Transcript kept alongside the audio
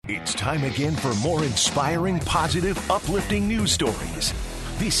It's time again for more inspiring, positive, uplifting news stories.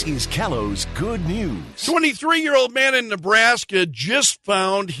 This is Kello's Good News. 23-year-old man in Nebraska just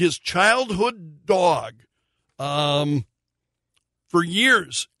found his childhood dog for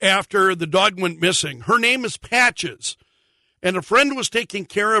years after the dog went missing. Her name is Patches, and a friend was taking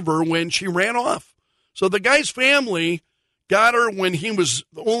care of her when she ran off. So the guy's family got her when he was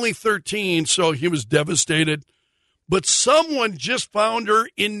only 13, so he was devastated. But someone just found her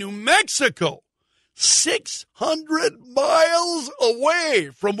in New Mexico, 600 miles away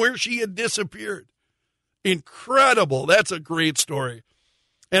from where she had disappeared. Incredible. That's a great story.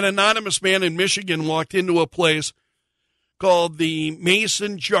 An anonymous man in Michigan walked into a place called the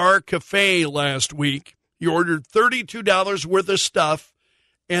Mason Jar Cafe last week. He ordered $32 worth of stuff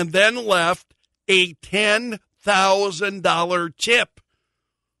and then left a $10,000 tip.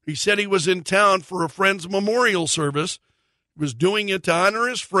 He said he was in town for a friend's memorial service. He was doing it to honor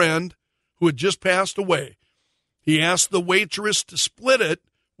his friend who had just passed away. He asked the waitress to split it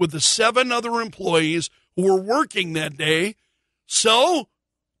with the 7 other employees who were working that day. So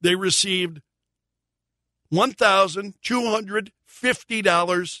they received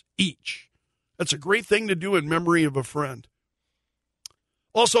 $1,250 each. That's a great thing to do in memory of a friend.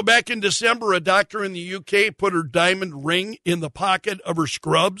 Also, back in December, a doctor in the UK put her diamond ring in the pocket of her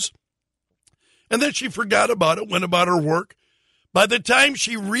scrubs, and then she forgot about it, went about her work. By the time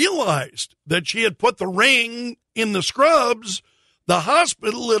she realized that she had put the ring in the scrubs, the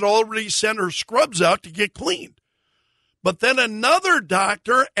hospital had already sent her scrubs out to get cleaned. But then another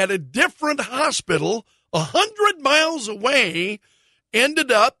doctor at a different hospital, 100 miles away, ended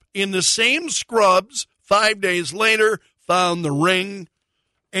up in the same scrubs 5 days later, found the ring,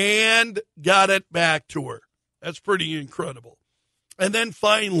 and got it back to her. That's pretty incredible. And then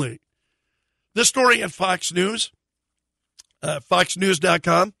finally, this story at Fox News,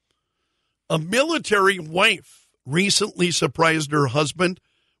 foxnews.com. A military wife recently surprised her husband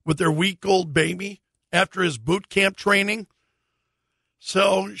with their week-old baby after his boot camp training.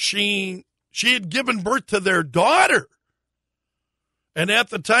 So she had given birth to their daughter. And at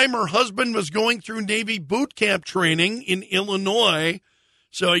the time, her husband was going through Navy boot camp training in Illinois.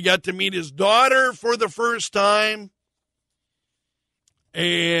 So he got to meet his daughter for the first time,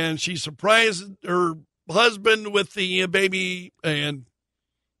 and she surprised her husband with the baby, and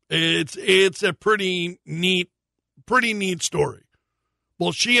it's a pretty neat story.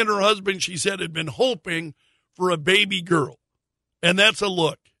 Well, she and her husband, she said, had been hoping for a baby girl, and that's a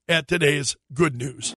look at today's good news.